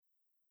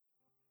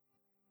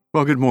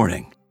Well, good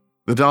morning.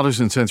 The Dollars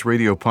and Cents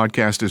Radio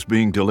podcast is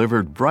being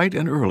delivered bright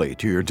and early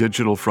to your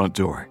digital front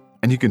door,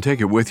 and you can take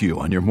it with you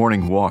on your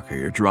morning walk or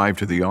your drive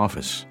to the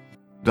office.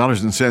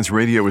 Dollars and Cents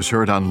Radio is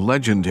heard on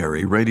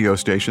legendary radio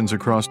stations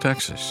across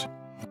Texas.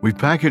 We've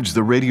packaged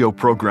the radio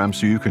program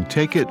so you can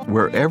take it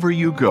wherever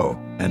you go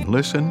and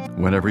listen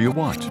whenever you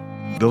want.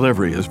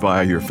 Delivery is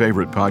via your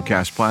favorite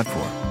podcast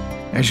platform.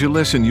 As you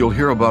listen, you'll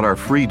hear about our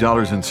free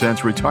Dollars and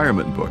Cents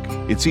retirement book.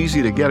 It's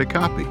easy to get a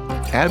copy,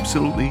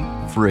 absolutely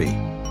free.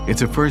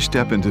 It's a first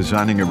step in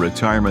designing a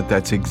retirement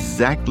that's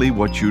exactly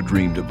what you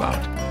dreamed about.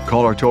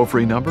 Call our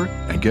toll-free number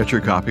and get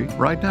your copy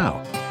right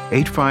now.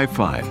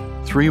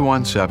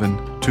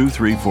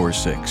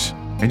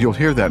 855-317-2346. And you'll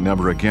hear that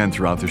number again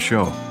throughout the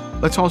show.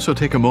 Let's also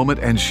take a moment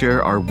and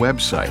share our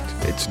website.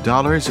 It's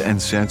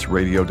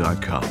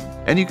dollarsandcentsradio.com.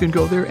 And you can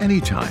go there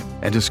anytime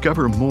and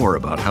discover more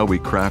about how we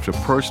craft a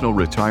personal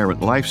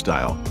retirement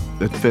lifestyle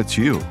that fits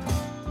you.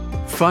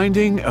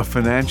 Finding a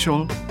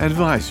financial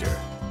advisor.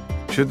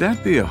 Should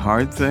that be a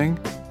hard thing?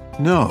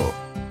 No,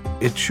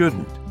 it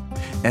shouldn't.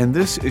 And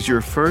this is your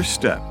first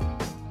step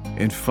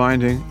in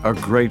finding a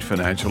great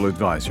financial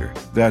advisor.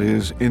 That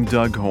is in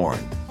Doug Horn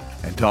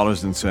and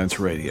Dollars and Cents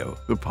Radio,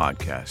 the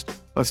podcast.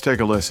 Let's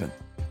take a listen.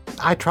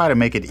 I try to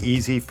make it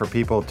easy for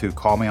people to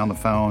call me on the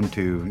phone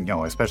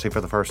especially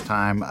for the first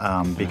time,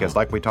 because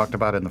like we talked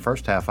about in the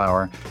first half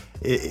hour,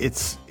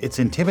 it's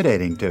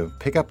intimidating to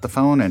pick up the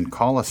phone and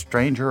call a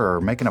stranger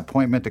or make an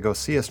appointment to go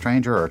see a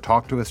stranger or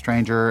talk to a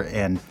stranger,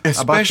 and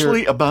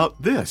especially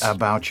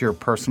about your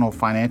personal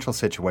financial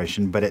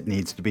situation, but it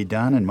needs to be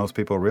done, and most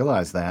people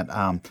realize that.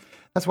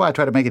 That's why I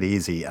try to make it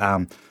easy.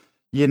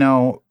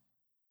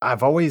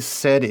 I've always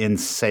said in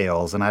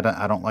sales, and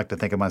I don't like to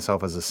think of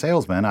myself as a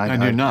salesman.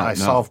 I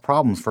solve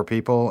problems for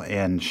people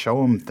and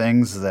show them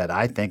things that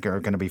I think are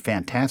going to be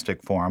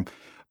fantastic for them.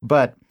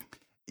 But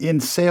in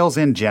sales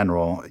in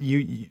general,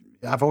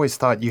 I've always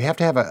thought you have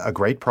to have a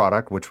great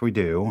product, which we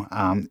do,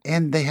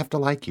 and they have to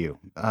like you.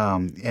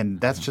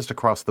 And that's just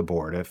across the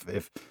board.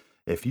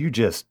 If you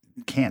just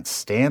can't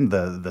stand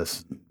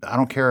the I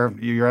don't care if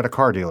you're at a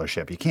car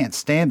dealership, you can't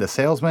stand the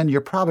salesman,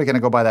 you're probably going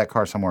to go buy that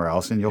car somewhere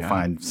else and you'll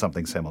find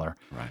something similar.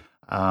 Right.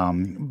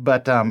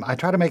 But I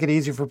try to make it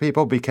easy for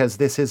people because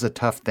this is a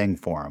tough thing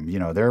for them.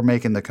 They're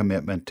making the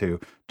commitment to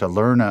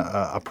learn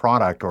a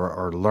product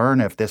or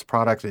learn if this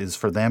product is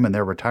for them in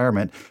their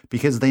retirement,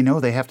 because they know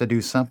they have to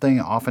do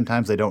something.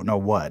 Oftentimes they don't know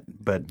what,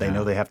 but they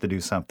know they have to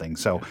do something.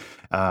 So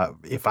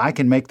if I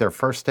can make their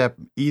first step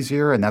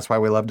easier, and that's why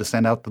we love to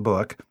send out the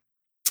book,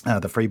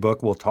 the free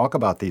book, will talk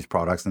about these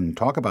products and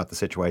talk about the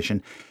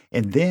situation.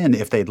 And then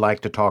if they'd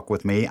like to talk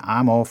with me,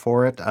 I'm all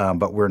for it.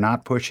 But we're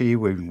not pushy.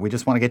 We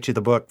just want to get you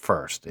the book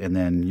first. And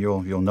then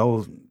you'll know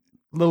a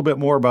little bit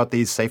more about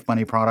these safe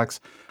money products.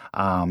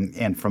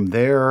 And from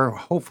there,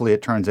 hopefully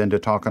it turns into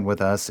talking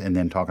with us and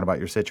then talking about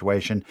your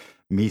situation,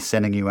 me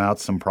sending you out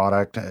some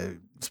product,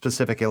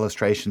 specific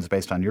illustrations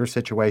based on your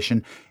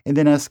situation, and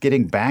then us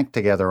getting back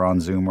together on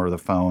Zoom or the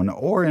phone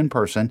or in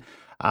person,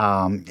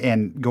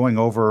 and going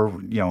over,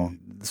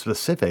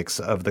 specifics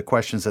of the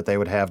questions that they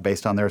would have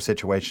based on their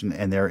situation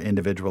and their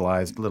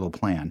individualized little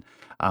plan.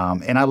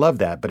 And I love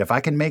that. But if I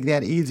can make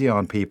that easy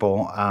on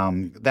people,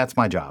 that's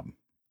my job.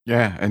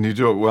 Yeah, and you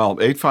do it well.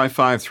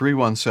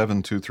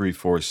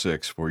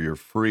 855-317-2346 for your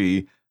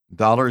free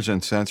Dollars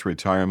and Cents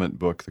retirement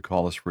book. The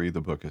call is free. The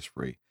book is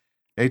free.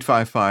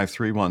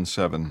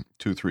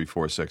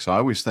 855-317-2346. I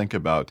always think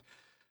about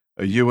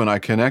you, and I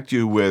connect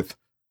you with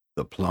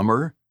the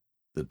plumber,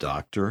 the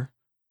doctor,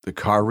 the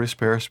car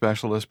repair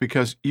specialist,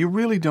 because you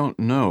really don't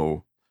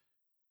know,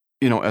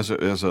 as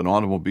an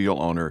automobile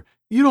owner,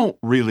 you don't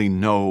really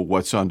know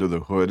what's under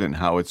the hood and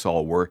how it's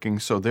all working.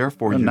 So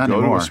therefore, you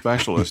go to a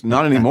specialist.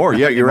 Not anymore.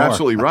 Yeah, you're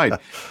absolutely right.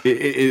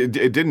 It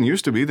didn't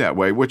used to be that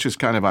way, which is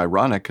kind of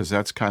ironic because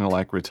that's kind of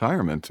like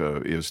retirement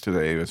is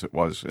today as it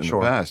was in the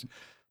past.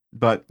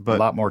 But a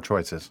lot more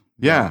choices.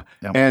 Yeah.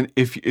 Yep. And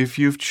if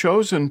you've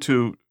chosen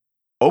to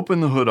open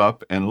the hood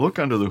up and look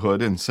under the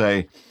hood and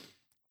say,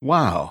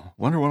 wow,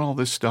 wonder what all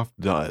this stuff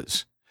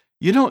does.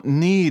 You don't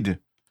need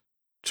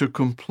to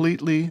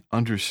completely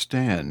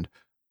understand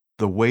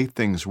the way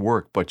things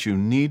work, but you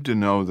need to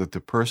know that the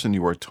person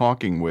you are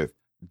talking with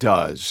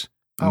does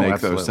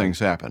make those things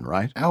happen,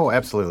 right? Oh,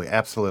 absolutely.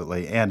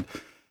 Absolutely. And,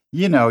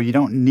 you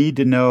don't need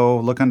to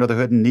look under the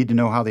hood and need to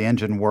know how the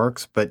engine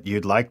works, but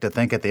you'd like to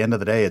think at the end of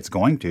the day it's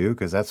going to,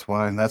 because that's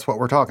what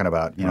we're talking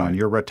about. And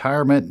your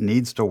retirement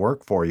needs to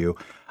work for you.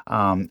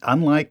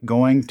 Unlike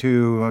going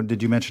to,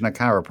 did you mention a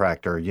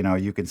chiropractor?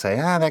 You can say,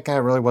 that guy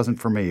really wasn't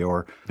for me.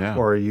 Or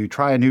you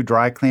try a new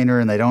dry cleaner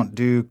and they don't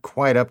do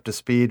quite up to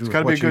speed with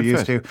what you're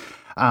used to.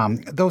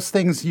 Those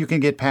things you can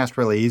get past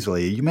really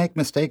easily. You make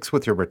mistakes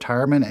with your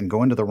retirement and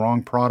go into the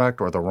wrong product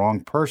or the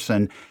wrong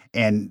person,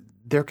 and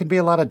there can be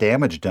a lot of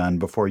damage done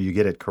before you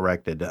get it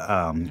corrected.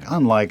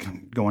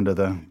 Unlike going to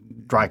the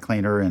dry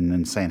cleaner and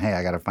then saying, hey,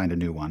 I got to find a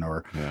new one,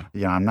 or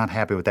I'm not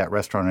happy with that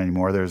restaurant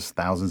anymore. There's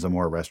thousands of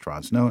more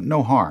restaurants.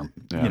 No harm,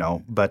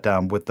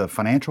 But with the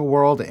financial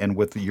world and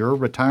with your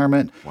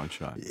retirement, one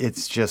shot.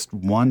 It's just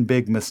one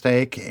big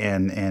mistake,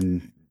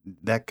 and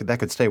that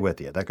could stay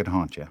with you. That could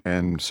haunt you.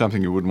 And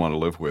something you wouldn't want to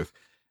live with.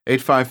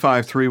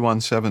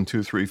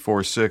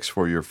 855-317-2346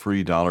 for your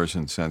free Dollars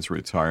and Cents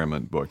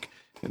retirement book.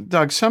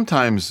 Doug,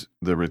 sometimes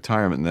the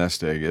retirement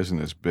nest egg isn't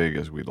as big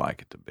as we'd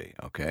like it to be,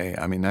 okay?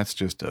 I mean, that's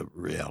just a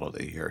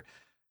reality here.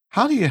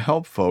 How do you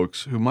help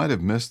folks who might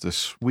have missed the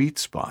sweet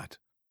spot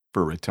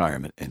for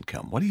retirement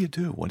income? What do you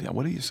do? What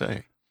do you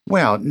say?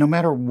 Well, no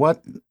matter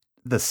what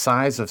the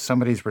size of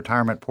somebody's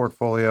retirement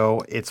portfolio,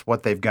 it's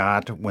what they've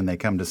got when they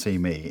come to see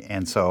me.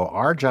 And so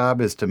our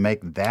job is to make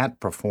that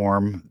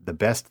perform the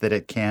best that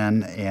it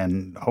can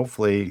and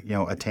hopefully,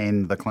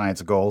 attain the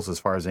client's goals as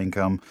far as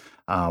income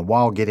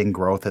while getting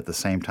growth at the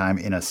same time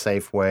in a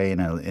safe way, in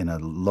a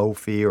low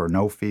fee or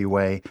no fee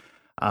way.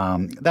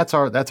 That's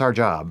our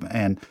job.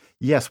 And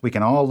yes, we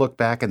can all look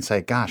back and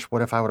say, gosh,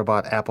 what if I would have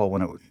bought Apple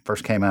when it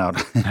first came out?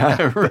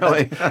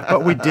 Really?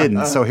 But we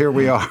didn't. So here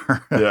we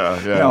are.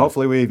 Yeah.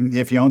 Hopefully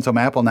if you own some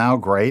Apple now,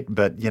 great.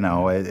 But,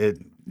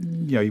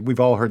 we've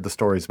all heard the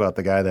stories about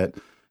the guy that,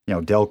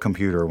 Dell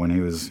Computer when he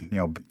was,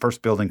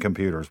 first building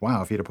computers.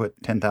 Wow, if you'd have put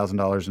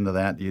 $10,000 into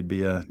that, you'd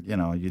be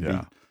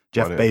be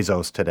Jeff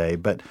Bezos today.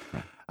 But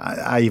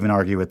I even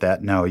argue with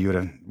that. No, you would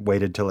have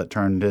waited till it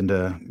turned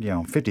into,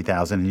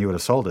 50,000 and you would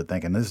have sold it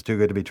thinking this is too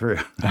good to be true.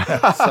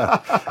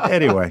 So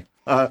anyway.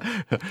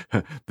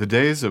 The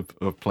days of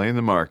playing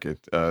the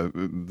market,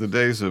 the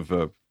days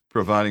of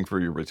providing for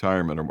your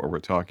retirement are what we're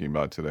talking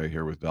about today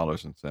here with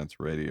Dollars and Cents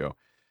Radio.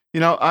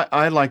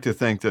 I like to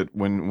think that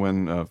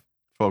when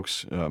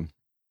folks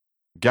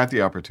get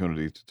the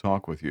opportunity to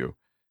talk with you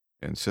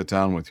and sit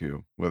down with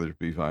you, whether it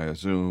be via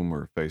Zoom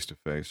or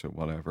face-to-face or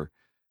whatever,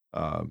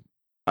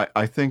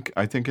 I think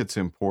it's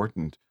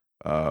important.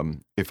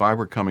 If I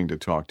were coming to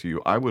talk to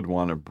you, I would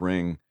want to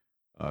bring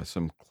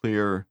some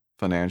clear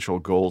financial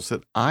goals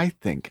that I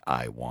think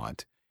I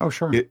want. Oh,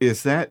 sure.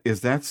 Is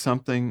that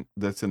something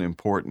that's an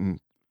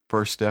important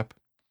first step?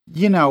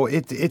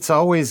 It's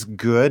always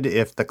good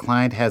if the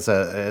client has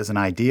an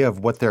idea of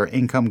what their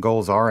income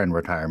goals are in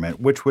retirement,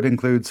 which would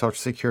include Social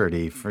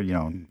Security for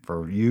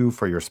you,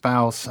 for your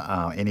spouse,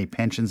 any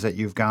pensions that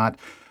you've got.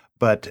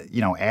 But,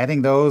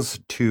 adding those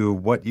to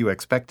what you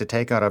expect to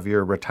take out of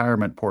your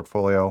retirement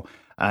portfolio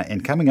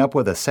and coming up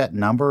with a set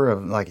number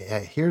of like,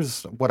 hey,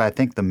 here's what I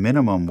think the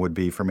minimum would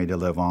be for me to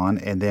live on.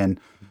 And then,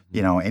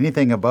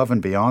 anything above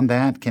and beyond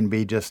that can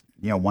be just,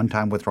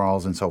 one-time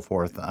withdrawals and so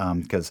forth.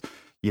 Because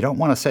you don't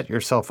want to set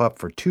yourself up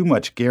for too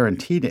much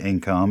guaranteed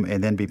income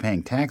and then be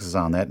paying taxes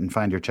on that and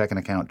find your checking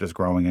account just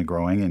growing and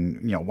growing.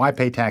 And, why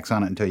pay tax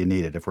on it until you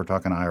need it if we're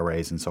talking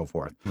IRAs and so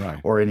forth, right,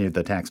 or any of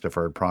the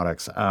tax-deferred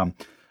products.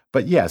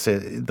 But yes,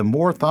 the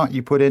more thought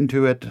you put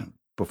into it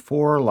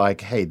before,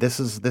 like, hey, this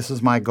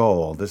is my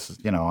goal. This is,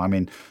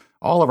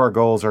 all of our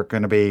goals are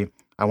going to be,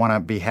 I want to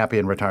be happy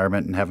in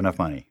retirement and have enough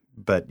money.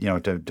 But,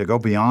 to go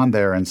beyond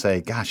there and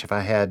say, gosh, if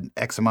I had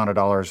X amount of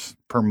dollars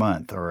per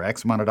month or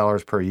X amount of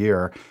dollars per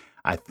year,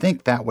 I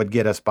think that would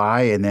get us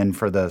by. And then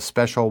for the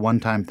special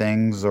one-time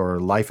things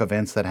or life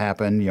events that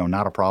happen,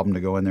 not a problem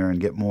to go in there and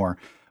get more.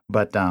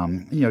 But,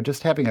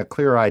 just having a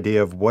clear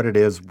idea of what it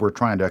is we're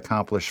trying to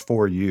accomplish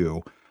for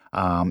you.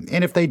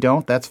 And if they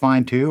don't, that's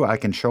fine too. I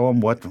can show them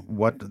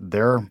what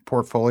their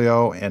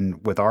portfolio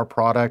and with our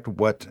product,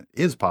 what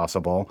is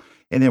possible,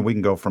 and then we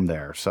can go from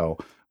there. So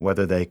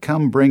whether they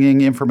come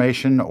bringing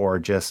information or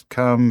just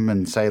come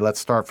and say, let's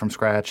start from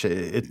scratch,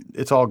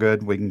 it's all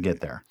good. We can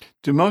get there.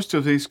 Do most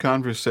of these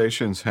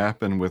conversations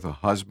happen with a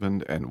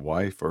husband and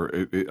wife? Or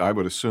I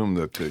would assume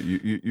that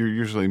you're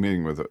usually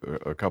meeting with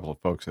a couple of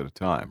folks at a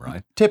time,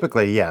 right?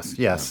 Typically, yes.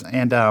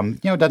 And,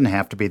 it doesn't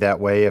have to be that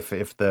way.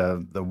 If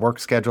the work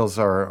schedules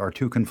are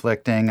too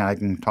conflicting, I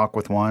can talk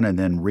with one and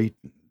then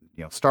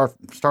start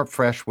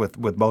fresh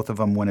with both of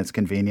them when it's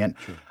convenient.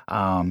 Sure.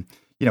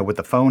 With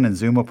the phone and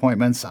Zoom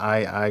appointments,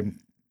 I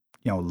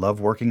love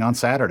working on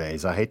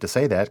Saturdays. I hate to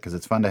say that because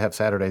it's fun to have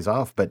Saturdays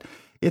off, but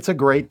it's a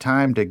great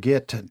time to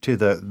get to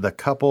the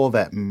couple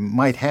that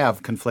might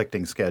have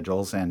conflicting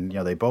schedules and,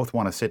 they both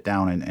want to sit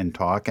down and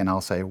talk. And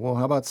I'll say, well,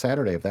 how about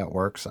Saturday if that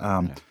works?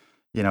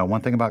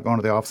 One thing about going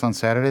to the office on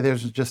Saturday,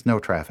 there's just no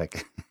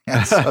traffic.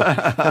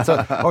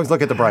 Always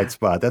look at the bright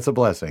spot. That's a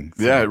blessing.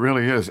 So. Yeah, it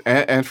really is.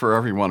 And for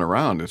everyone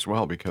around as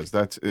well, because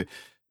it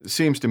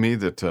seems to me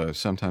that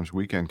sometimes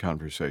weekend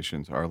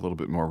conversations are a little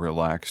bit more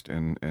relaxed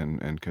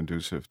and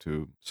conducive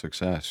to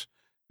success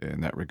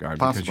in that regard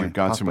because you've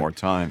got some more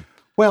time.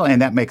 Well,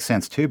 and that makes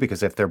sense too,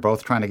 because if they're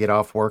both trying to get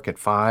off work at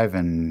 5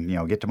 and,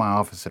 get to my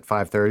office at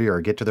 5:30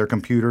 or get to their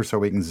computer so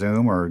we can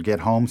Zoom or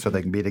get home so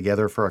they can be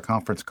together for a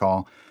conference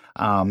call,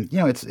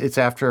 it's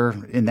after,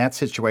 in that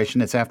situation,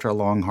 it's after a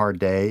long, hard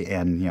day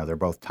and, they're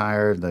both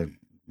tired.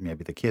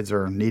 Maybe the kids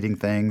are needing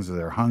things or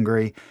they're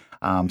hungry.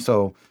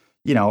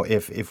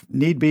 If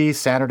need be,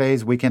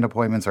 Saturdays, weekend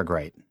appointments are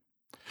great.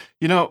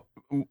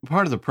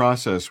 Part of the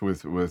process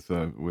with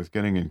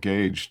getting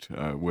engaged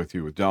with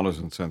you with Dollars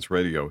and Cents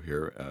Radio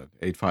here at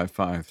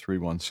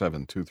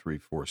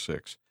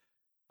 855-317-2346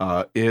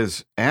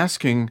 is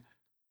asking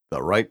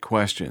the right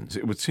questions.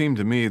 It would seem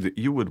to me that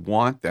you would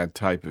want that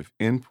type of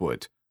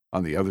input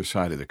on the other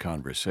side of the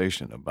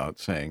conversation about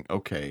saying,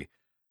 okay,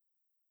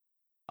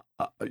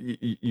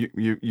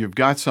 You've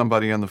got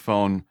somebody on the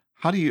phone.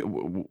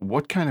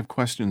 What kind of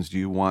questions do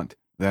you want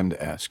them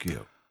to ask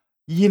you?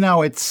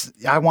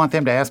 I want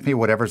them to ask me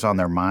whatever's on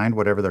their mind,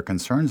 whatever their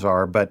concerns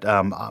are. But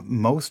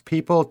most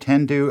people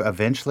tend to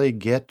eventually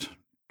get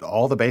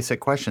all the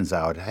basic questions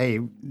out. Hey,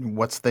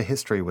 what's the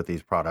history with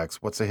these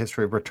products? What's the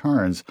history of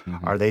returns?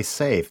 Mm-hmm. Are they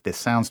safe? This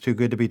sounds too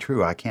good to be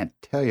true. I can't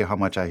tell you how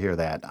much I hear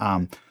that.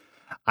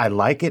 I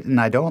like it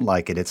and I don't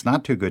like it. It's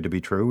not too good to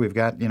be true. We've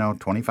got,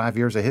 25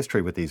 years of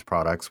history with these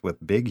products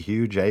with big,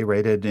 huge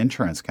A-rated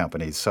insurance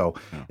companies. So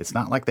It's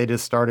not like they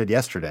just started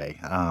yesterday.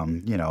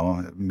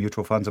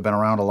 Mutual funds have been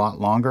around a lot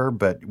longer,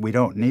 but we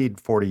don't need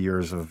 40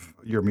 years of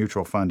your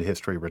mutual fund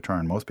history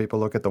return. Most people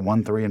look at the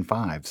 1, 3, and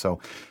 5. So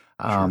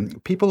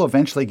people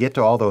eventually get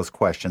to all those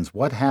questions.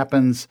 What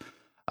happens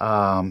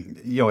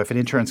if an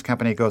insurance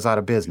company goes out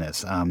of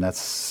business? That's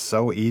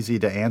so easy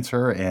to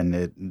answer, and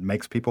it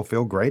makes people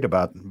feel great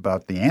about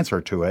the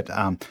answer to it.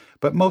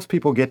 But most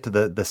people get to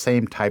the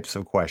same types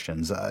of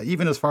questions,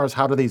 even as far as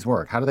how do these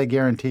work? How do they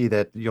guarantee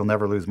that you'll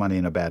never lose money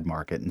in a bad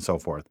market and so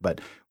forth?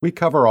 But we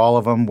cover all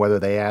of them, whether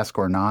they ask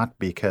or not,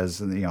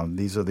 because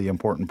these are the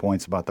important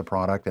points about the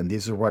product, and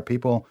these are what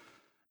people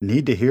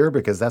need to hear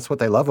because that's what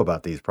they love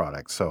about these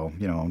products. So,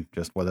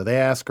 just whether they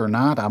ask or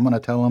not, I'm going to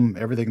tell them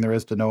everything there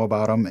is to know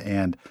about them.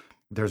 And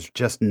there's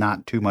just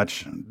not too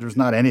much, there's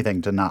not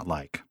anything to not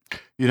like.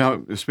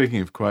 Speaking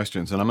of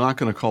questions, and I'm not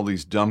going to call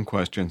these dumb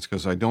questions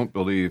because I don't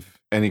believe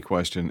any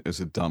question is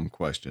a dumb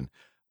question.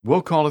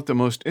 We'll call it the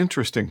most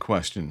interesting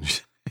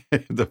questions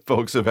the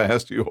folks have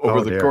asked you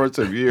over the course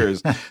of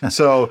years.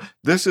 So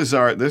this is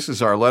our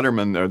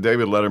Letterman, or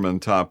David Letterman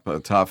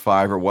top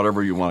 5, or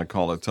whatever you want to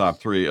call it, top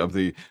 3 of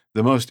the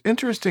most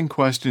interesting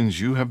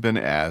questions you have been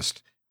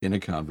asked in a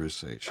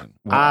conversation.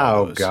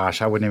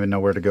 Gosh, I wouldn't even know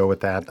where to go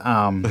with that.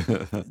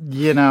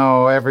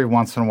 Every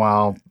once in a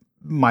while,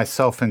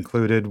 myself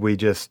included, we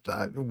just,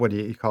 what do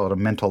you call it, a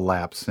mental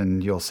lapse,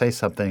 and you'll say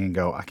something and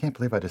go, I can't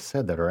believe I just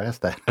said that or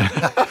asked that.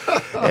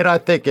 And I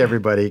think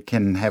everybody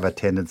can have a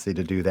tendency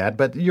to do that.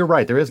 But you're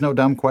right, there is no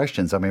dumb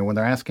questions. I mean, when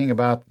they're asking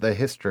about the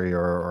history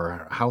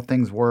or how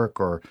things work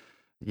or,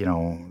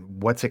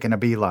 what's it going to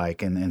be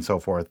like and so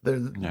forth,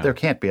 there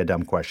can't be a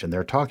dumb question.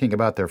 They're talking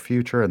about their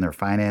future and their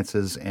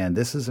finances, and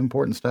this is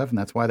important stuff, and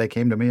that's why they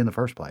came to me in the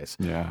first place.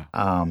 Yeah.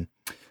 I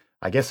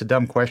guess a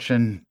dumb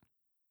question,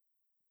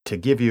 to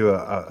give you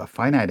a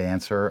finite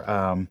answer,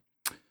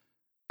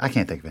 I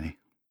can't think of any.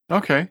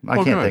 Okay.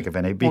 I can't think of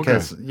any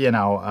because,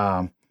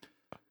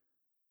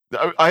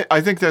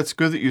 I think that's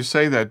good that you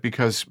say that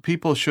because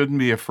people shouldn't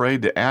be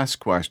afraid to ask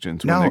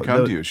questions when they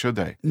come to you, should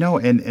they? No,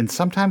 and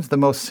sometimes the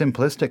most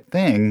simplistic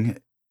thing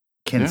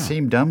can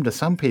seem dumb to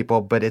some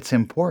people, but it's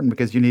important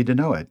because you need to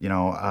know it.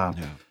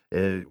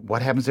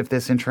 What happens if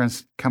this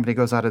insurance company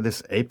goes out of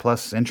this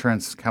A-plus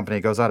insurance company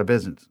goes out of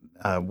business?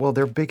 Well,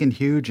 they're big and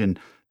huge, and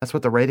that's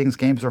what the ratings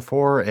games are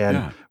for.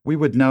 And we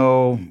would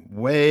know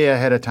way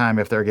ahead of time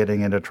if they're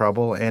getting into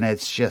trouble, and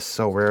it's just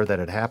so rare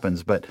that it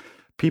happens. But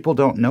people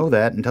don't know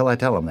that until I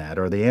tell them that,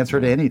 or the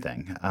answer to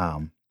anything.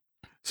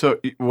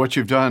 So what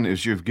you've done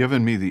is you've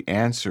given me the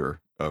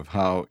answer of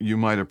how you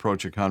might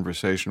approach a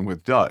conversation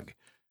with Doug.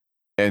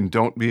 And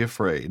don't be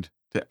afraid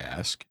to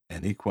ask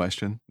any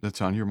question that's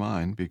on your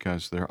mind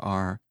because there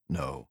are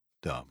no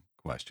dumb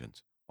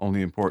questions,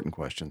 only important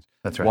questions.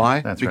 That's right. Why?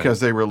 That's because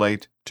they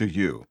relate to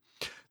you.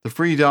 The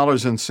free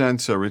Dollars and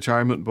Cents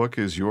retirement book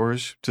is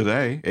yours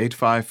today,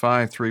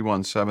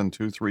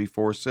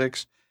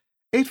 855-317-2346.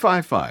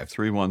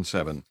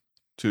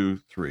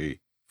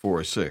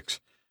 855-317-2346.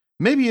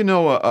 Maybe you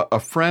know a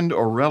friend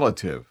or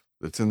relative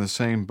that's in the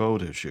same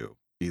boat as you,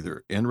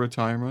 either in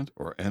retirement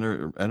or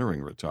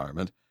entering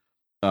retirement,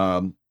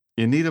 in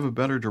need of a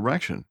better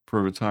direction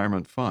for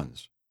retirement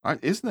funds.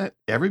 Isn't that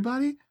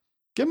everybody?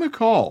 Give them a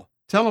call.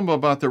 Tell them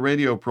about the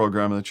radio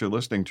program that you're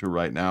listening to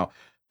right now.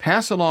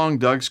 Pass along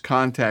Doug's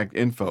contact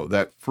info,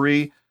 that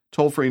free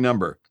toll-free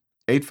number,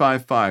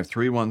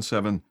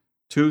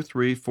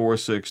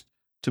 855-317-2346,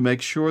 to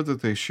make sure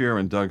that they share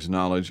in Doug's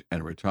knowledge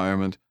and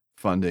retirement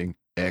funding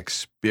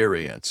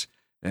experience.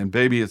 And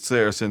baby, it's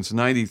there since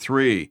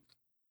 93.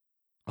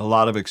 A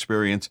lot of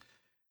experience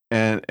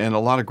and a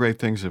lot of great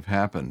things have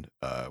happened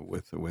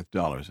with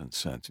Dollars and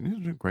Cents. And you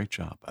do a great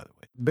job, by the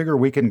way. The bigger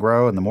we can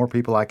grow and the more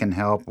people I can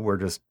help, we're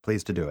just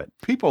pleased to do it.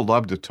 People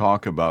love to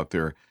talk about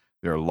their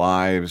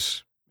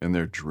lives and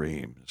their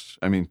dreams.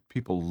 I mean,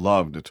 people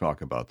love to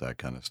talk about that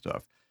kind of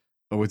stuff.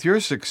 But with your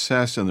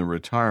success in the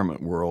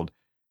retirement world,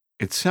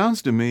 it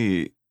sounds to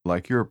me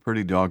like you're a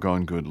pretty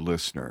doggone good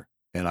listener,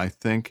 and I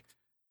think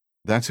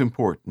that's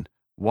important.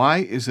 Why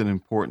is it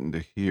important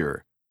to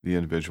hear the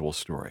individual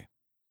story?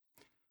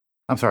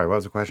 I'm sorry, what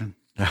was the question?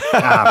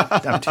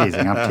 I'm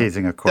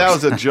teasing, of course. That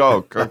was a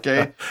joke,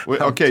 okay?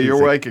 Okay,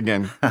 you're awake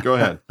again. Go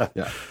ahead.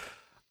 Yeah.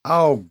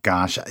 Oh,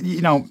 gosh.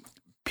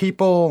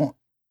 People,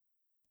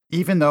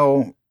 even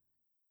though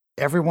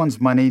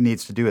everyone's money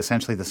needs to do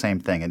essentially the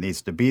same thing, it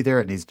needs to be there,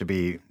 it needs to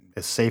be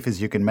as safe as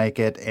you can make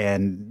it,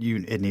 and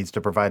it needs to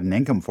provide an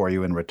income for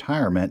you in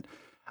retirement.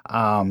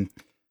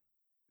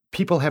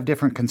 people have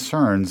different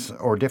concerns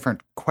or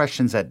different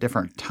questions at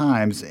different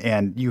times,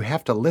 and you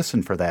have to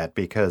listen for that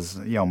because,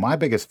 my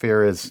biggest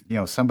fear is,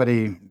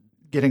 somebody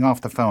getting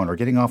off the phone or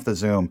getting off the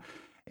Zoom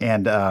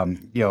and,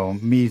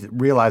 me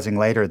realizing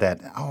later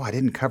that, I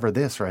didn't cover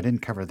this or I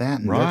didn't cover that.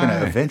 And they're going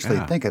to eventually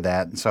think of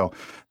that. And so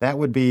that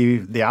would be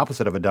the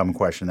opposite of a dumb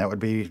question. That would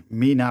be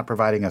me not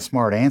providing a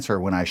smart answer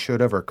when I should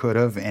have or could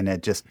have, and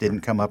it just didn't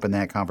come up in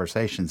that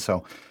conversation.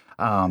 So,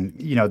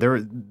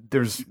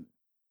 there's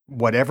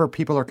whatever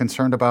people are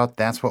concerned about,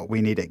 that's what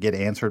we need to get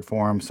answered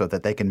for them so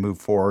that they can move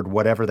forward,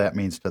 whatever that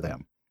means to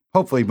them.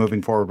 Hopefully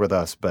moving forward with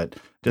us, but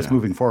just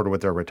moving forward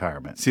with their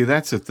retirement. See,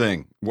 that's the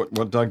thing.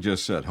 What Doug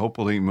just said,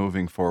 hopefully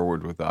moving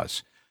forward with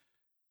us.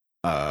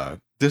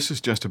 This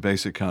is just a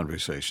basic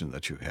conversation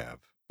that you have,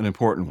 an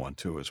important one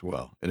too as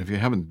well. And if you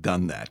haven't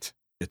done that,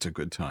 it's a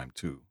good time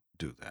to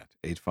do that.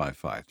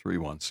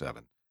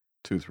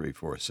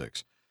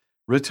 855-317-2346.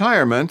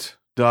 Retirement,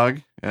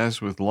 Doug,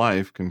 as with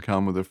life, can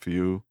come with a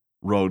few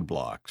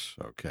roadblocks,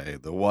 okay?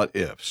 The what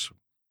ifs.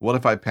 What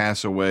if I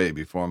pass away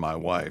before my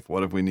wife?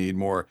 What if we need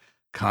more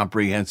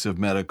comprehensive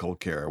medical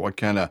care? What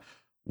kind of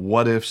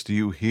what ifs do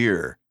you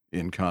hear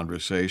in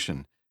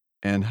conversation?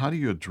 And how do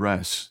you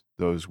address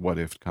those what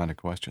if kind of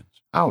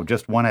questions? Oh,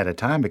 just one at a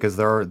time, because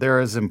they're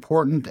as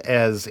important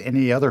as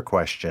any other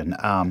question.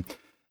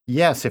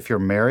 Yes, if you're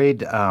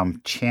married,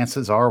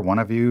 chances are one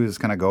of you is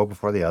going to go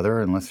before the other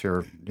unless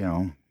you're,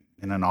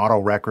 in an auto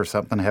wreck or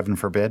something, heaven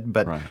forbid.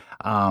 But, right.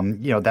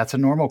 That's a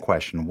normal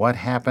question. What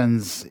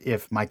happens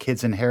if my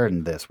kids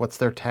inherit this? What's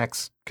their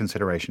tax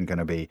consideration going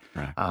to be?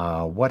 Right.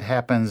 What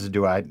happens?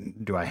 Do I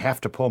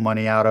have to pull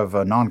money out of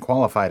a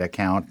non-qualified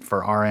account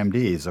for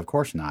RMDs? Of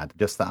course not,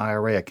 just the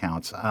IRA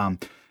accounts.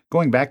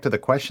 Going back to the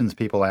questions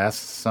people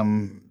ask,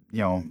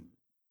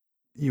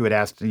 you had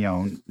asked,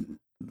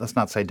 let's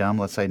not say dumb,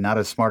 let's say not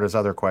as smart as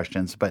other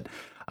questions, but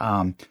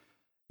a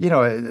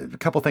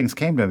couple things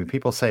came to me.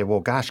 People say, well,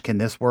 gosh, can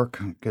this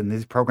work? Can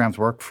these programs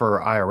work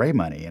for IRA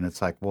money? And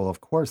it's like, well,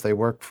 of course, they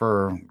work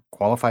for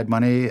qualified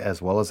money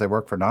as well as they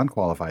work for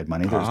non-qualified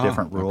money. There's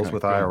different rules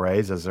with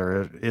IRAs as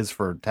there is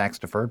for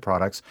tax-deferred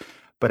products.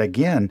 But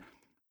again,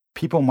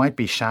 people might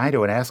be shy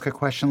to ask a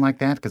question like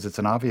that because it's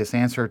an obvious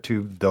answer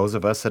to those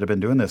of us that have been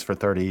doing this for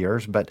 30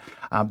 years. But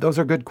those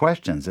are good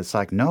questions. It's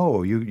like,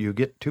 no, you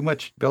get too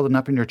much building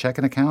up in your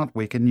checking account.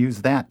 We can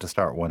use that to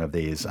start one of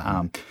these.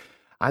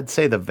 I'd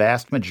say the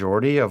vast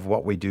majority of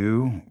what we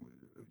do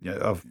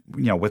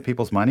with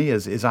people's money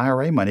is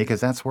IRA money,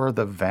 because that's where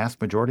the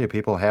vast majority of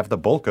people have the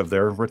bulk of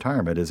their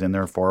retirement is in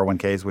their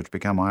 401ks, which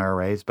become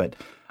IRAs. But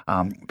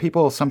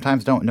people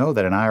sometimes don't know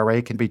that an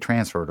IRA can be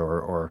transferred,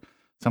 or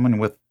someone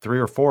with 3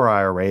 or 4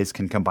 IRAs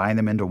can combine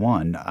them into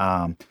one.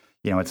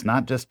 It's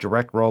not just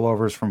direct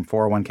rollovers from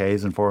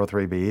 401ks and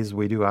 403bs.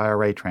 We do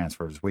IRA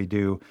transfers. We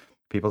do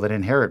people that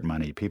inherit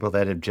money, people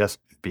that have just,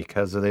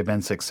 because they've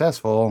been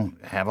successful,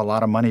 have a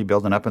lot of money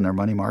building up in their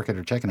money market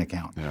or checking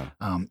account. Yeah.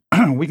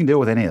 We can deal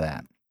with any of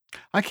that.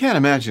 I can't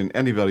imagine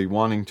anybody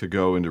wanting to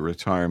go into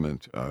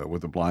retirement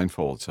with the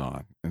blindfolds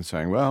on and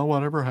saying, well,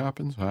 whatever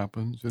happens,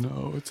 happens.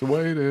 It's the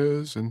way it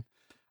is. And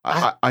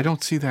I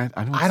don't see that.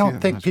 I don't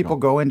think people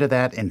go into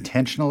that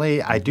intentionally.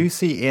 Mm-hmm. I do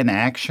see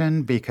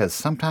inaction, because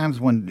sometimes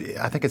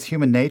I think it's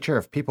human nature,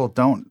 if people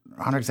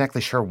aren't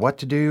exactly sure what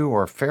to do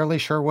or fairly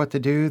sure what to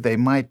do, they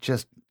might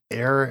just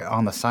err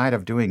on the side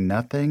of doing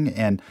nothing.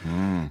 And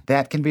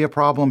that can be a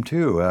problem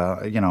too.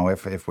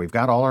 If we've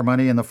got all our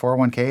money in the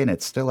 401k and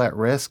it's still at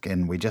risk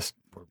and we just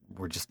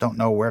don't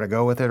know where to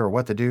go with it or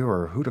what to do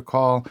or who to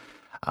call,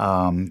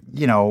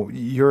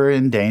 you're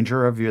in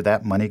danger of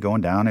that money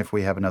going down if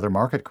we have another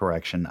market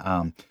correction.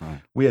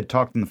 Right. We had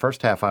talked in the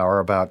first half hour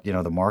about,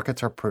 the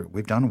markets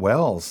we've done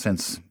well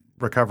since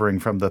recovering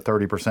from the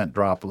 30%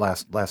 drop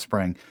last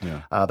spring.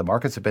 Yeah. The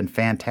markets have been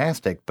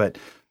fantastic, but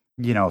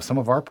some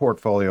of our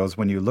portfolios,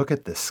 when you look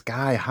at the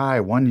sky-high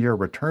one-year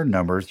return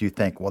numbers, you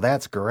think, well,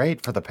 that's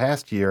great for the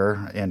past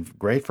year and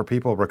great for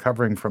people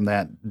recovering from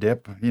that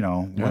dip,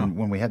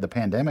 when we had the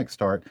pandemic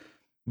start.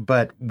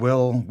 But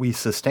will we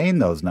sustain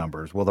those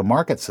numbers? Will the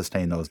market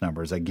sustain those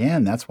numbers?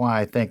 Again, that's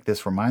why I think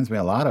this reminds me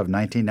a lot of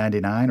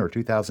 1999 or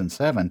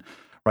 2007,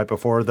 right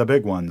before the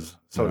big ones,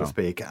 so to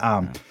speak.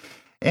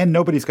 And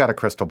nobody's got a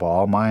crystal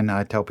ball.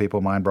 I tell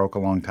people mine broke a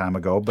long time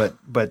ago,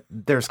 but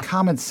there's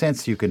common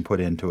sense you can put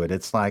into it.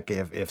 It's like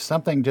if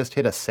something just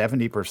hit a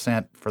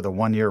 70% for the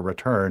 1-year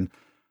return,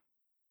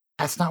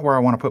 that's not where I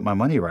want to put my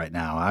money right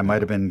now. I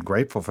might have been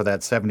grateful for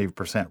that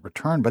 70%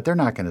 return, but they're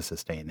not going to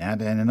sustain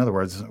that. And in other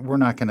words, we're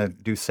not going to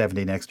do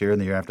 70 next year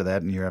and the year after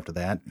that and the year after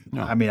that.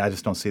 No. I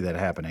just don't see that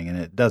happening, and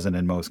it doesn't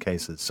in most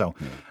cases. So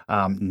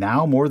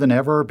now more than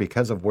ever,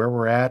 because of where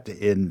we're at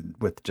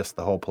with just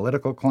the whole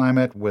political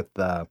climate, with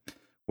the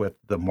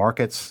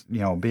markets,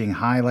 being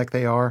high like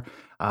they are,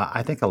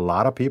 I think a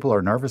lot of people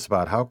are nervous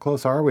about how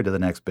close are we to the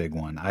next big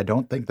one. I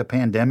don't think the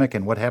pandemic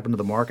and what happened to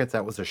the markets,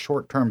 that was a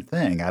short-term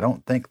thing. I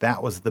don't think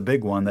that was the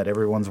big one that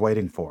everyone's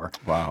waiting for.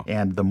 Wow.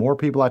 And the more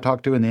people I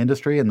talk to in the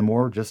industry and the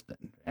more just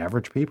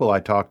average people I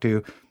talk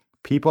to,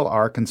 people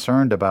are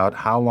concerned about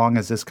how long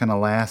is this going to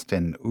last,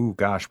 and, ooh,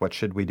 gosh, what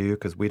should we do?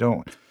 Because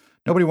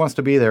nobody wants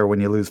to be there when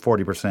you lose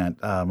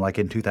 40%, like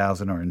in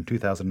 2000 or in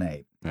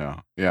 2008.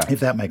 Yeah. If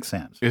that makes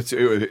sense.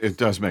 It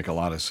does make a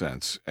lot of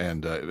sense.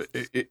 And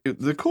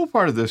the cool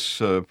part of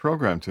this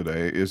program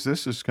today is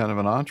this is kind of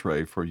an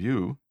entree for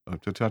you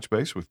to touch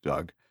base with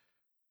Doug.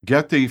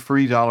 Get the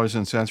free Dollars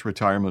and Cents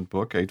retirement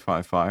book,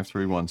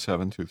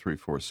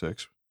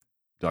 855-317-2346.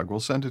 Doug will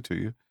send it to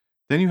you.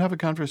 Then you have a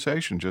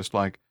conversation just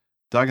like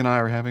Doug and I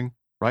are having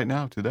right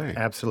now today.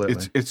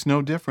 Absolutely. It's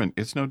no different.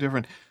 It's no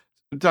different.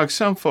 Doug,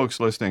 some folks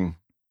listening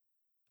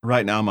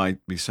right now might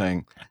be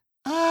saying,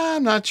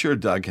 I'm not sure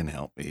Doug can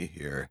help me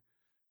here.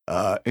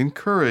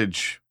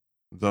 Encourage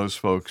those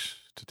folks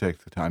to take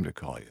the time to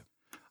call you.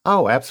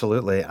 Oh,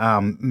 absolutely.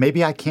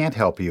 Maybe I can't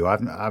help you.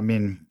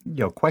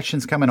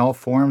 Questions come in all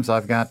forms.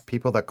 I've got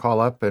people that call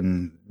up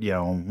and,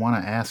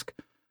 want to ask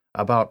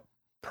about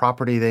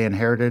property they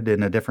inherited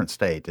in a different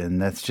state.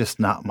 And that's just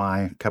not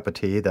my cup of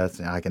tea.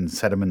 I can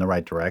set them in the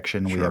right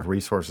direction. Sure. We have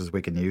resources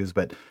we can use.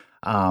 But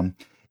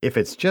if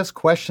it's just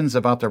questions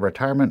about their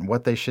retirement and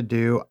what they should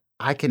do,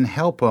 I can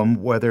help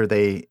them whether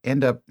they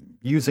end up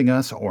using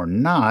us or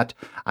not.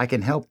 I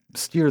can help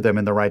steer them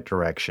in the right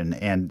direction.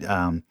 And,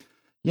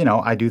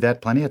 I do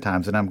that plenty of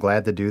times, and I'm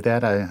glad to do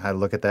that. I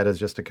look at that as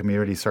just a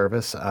community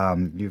service.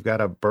 You've got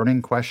a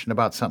burning question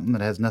about something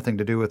that has nothing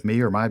to do with me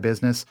or my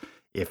business.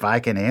 If I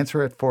can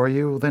answer it for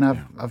you, then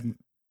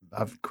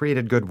I've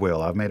created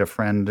goodwill. I've made a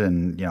friend,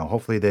 and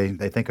hopefully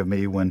they think of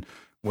me when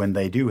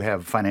they do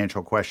have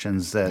financial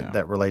questions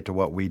that relate to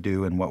what we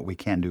do and what we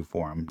can do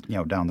for them,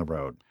 down the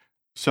road.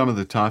 Some of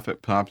the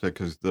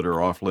topics that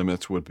are off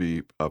limits would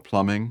be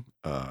plumbing,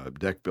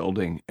 deck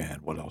building,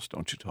 and what else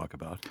don't you talk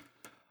about?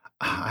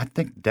 I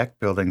think deck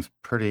building's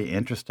pretty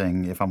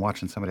interesting if I'm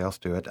watching somebody else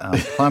do it.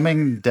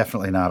 Plumbing,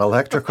 definitely not.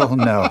 Electrical,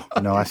 no.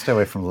 I stay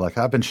away from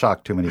electrical. I've been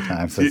shocked too many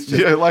times.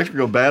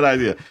 Electrical, bad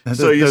idea.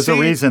 There's a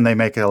reason they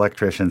make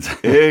electricians.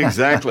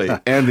 Exactly.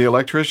 And the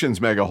electricians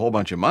make a whole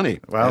bunch of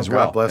money as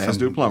well. God bless them. As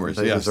do plumbers.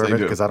 They deserve it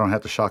because I don't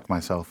have to shock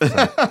myself.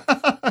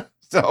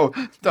 So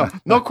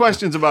no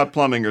questions about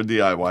plumbing or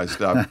DIY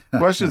stuff.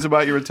 Questions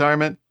about your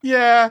retirement?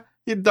 Yeah,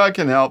 Doug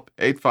can help.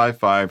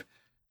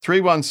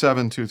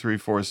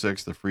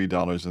 855-317-2346, the free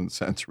Dollars and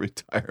Cents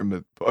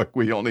retirement book.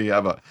 We only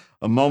have a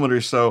moment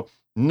or so.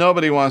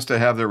 Nobody wants to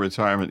have their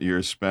retirement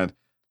years spent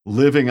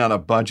living on a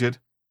budget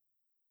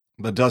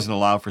that doesn't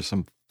allow for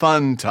some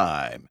fun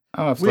time.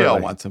 Oh, absolutely. We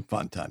all want some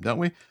fun time, don't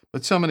we?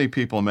 But so many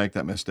people make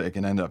that mistake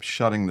and end up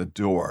shutting the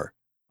door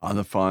on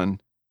the fun,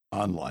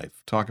 on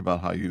life. Talk about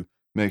how you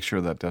make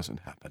sure that doesn't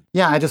happen.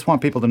 Yeah, I just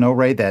want people to know,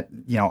 Ray, that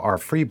our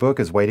free book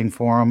is waiting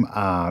for them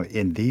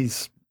in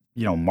these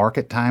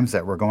market times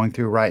that we're going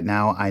through right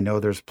now. I know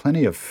there's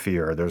plenty of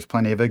fear. There's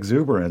plenty of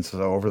exuberance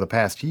over the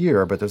past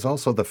year, but there's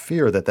also the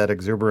fear that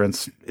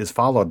exuberance is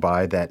followed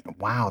by that,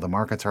 wow, the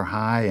markets are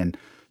high and,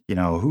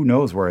 who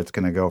knows where it's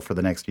going to go for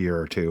the next year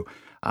or two.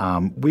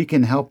 We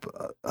can help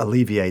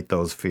alleviate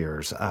those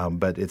fears,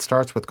 but it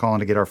starts with calling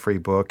to get our free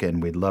book,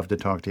 and we'd love to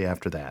talk to you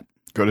after that.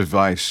 Good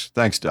advice.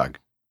 Thanks, Doug.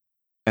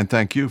 And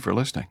thank you for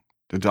listening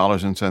to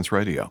Dollars and Cents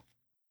Radio.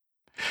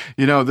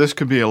 This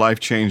could be a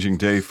life-changing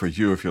day for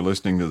you if you're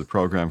listening to the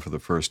program for the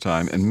first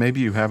time, and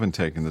maybe you haven't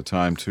taken the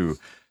time to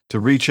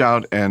reach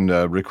out and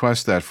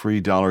request that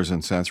free Dollars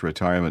and Cents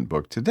retirement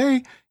book.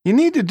 Today, you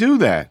need to do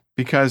that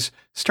because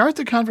start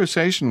the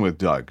conversation with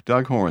Doug.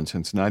 Doug Horn,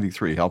 since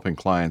 '93, helping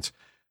clients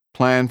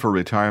plan for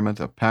retirement,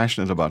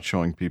 passionate about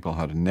showing people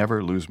how to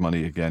never lose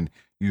money again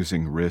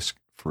using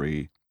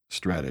risk-free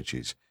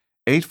strategies.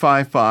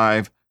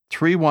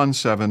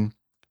 855-317-2346.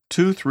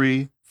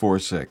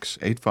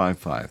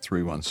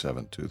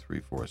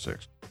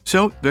 855-317-2346.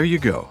 So there you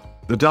go.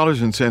 The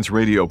Dollars and Cents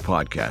Radio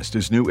podcast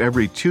is new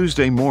every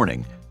Tuesday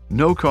morning.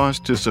 No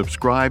cost to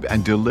subscribe,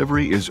 and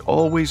delivery is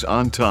always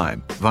on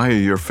time via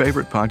your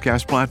favorite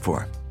podcast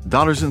platform.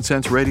 Dollars and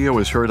Cents Radio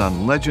is heard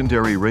on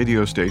legendary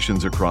radio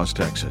stations across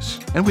Texas.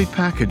 And we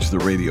package the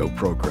radio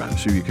program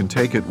so you can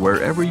take it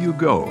wherever you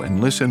go and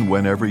listen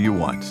whenever you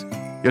want.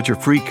 Get your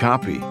free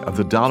copy of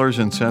the Dollars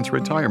and Cents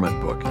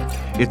Retirement Book.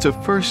 It's a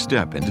first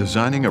step in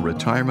designing a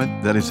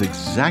retirement that is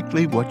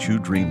exactly what you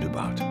dreamed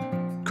about.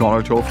 Call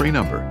our toll-free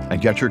number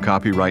and get your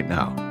copy right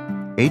now.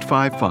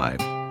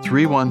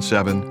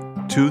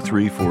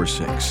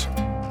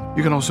 855-317-2346.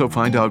 You can also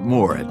find out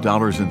more at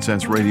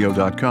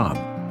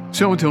dollarsandcentsradio.com.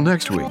 So until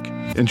next week,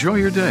 enjoy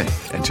your day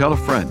and tell a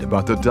friend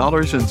about the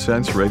Dollars and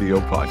Cents Radio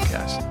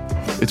podcast.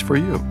 It's for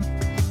you.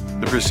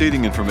 The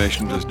preceding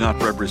information does not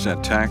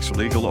represent tax,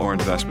 legal, or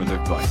investment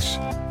advice.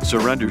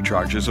 Surrender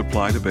charges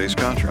apply to base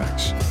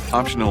contracts.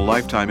 Optional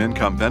lifetime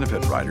income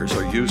benefit riders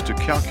are used to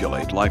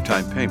calculate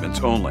lifetime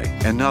payments only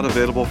and not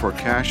available for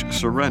cash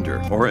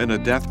surrender or in a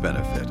death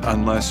benefit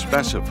unless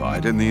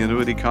specified in the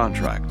annuity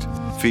contract.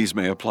 Fees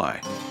may apply.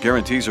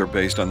 Guarantees are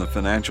based on the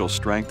financial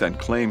strength and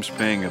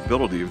claims-paying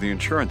ability of the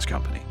insurance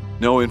company.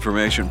 No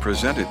information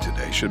presented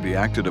today should be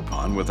acted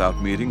upon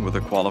without meeting with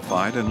a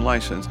qualified and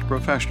licensed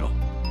professional.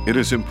 It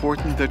is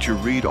important that you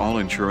read all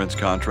insurance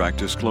contract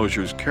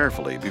disclosures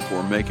carefully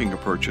before making a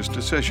purchase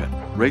decision.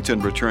 Rates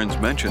and returns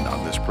mentioned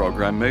on this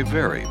program may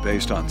vary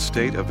based on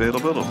state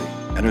availability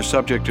and are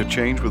subject to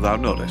change without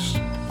notice.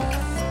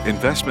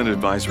 Investment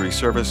advisory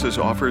services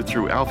offered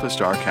through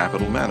AlphaStar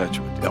Capital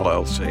Management,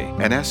 LLC,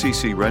 an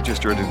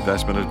SEC-registered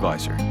investment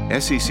advisor.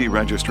 SEC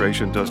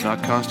registration does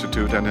not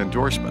constitute an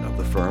endorsement of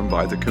the firm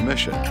by the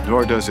Commission,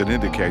 nor does it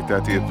indicate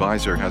that the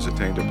advisor has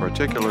attained a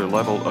particular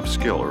level of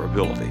skill or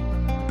ability.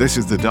 This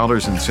is the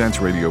Dollars and Cents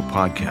Radio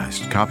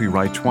Podcast,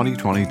 copyright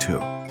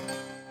 2022.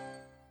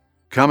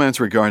 Comments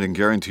regarding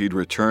guaranteed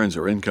returns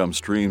or income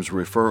streams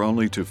refer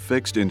only to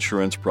fixed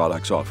insurance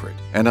products offered,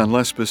 and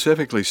unless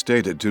specifically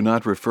stated, do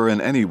not refer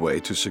in any way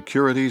to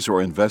securities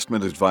or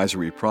investment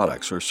advisory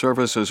products or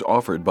services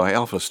offered by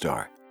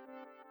AlphaStar.